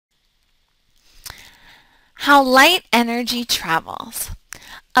How light energy travels.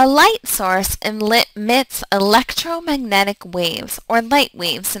 A light source emits electromagnetic waves or light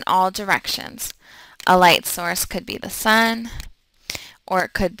waves in all directions. A light source could be the sun, or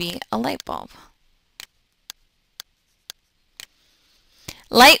it could be a light bulb.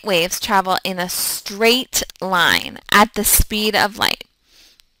 Light waves travel in a straight line at the speed of light,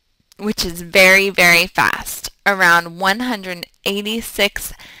 which is very, very fast, around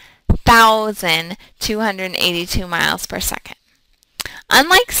 186,282 miles per second.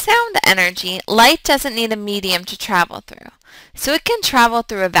 Unlike sound energy, light doesn't need a medium to travel through, so it can travel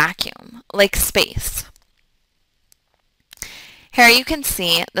through a vacuum, like space. Here you can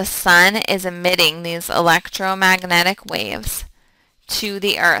see the sun is emitting these electromagnetic waves to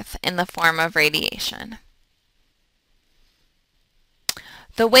the earth in the form of radiation.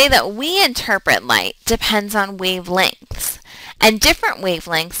 The way that we interpret light depends on wavelengths, and different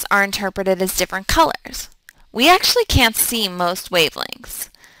wavelengths are interpreted as different colors. We actually can't see most wavelengths.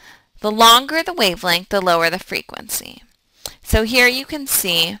 The longer the wavelength, the lower the frequency. So here you can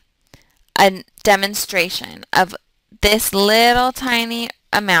see a demonstration of this little tiny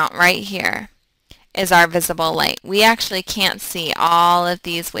amount right here is our visible light. We actually can't see all of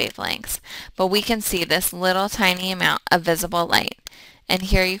these wavelengths, but we can see this little tiny amount of visible light. And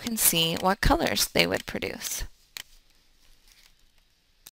here you can see what colors they would produce.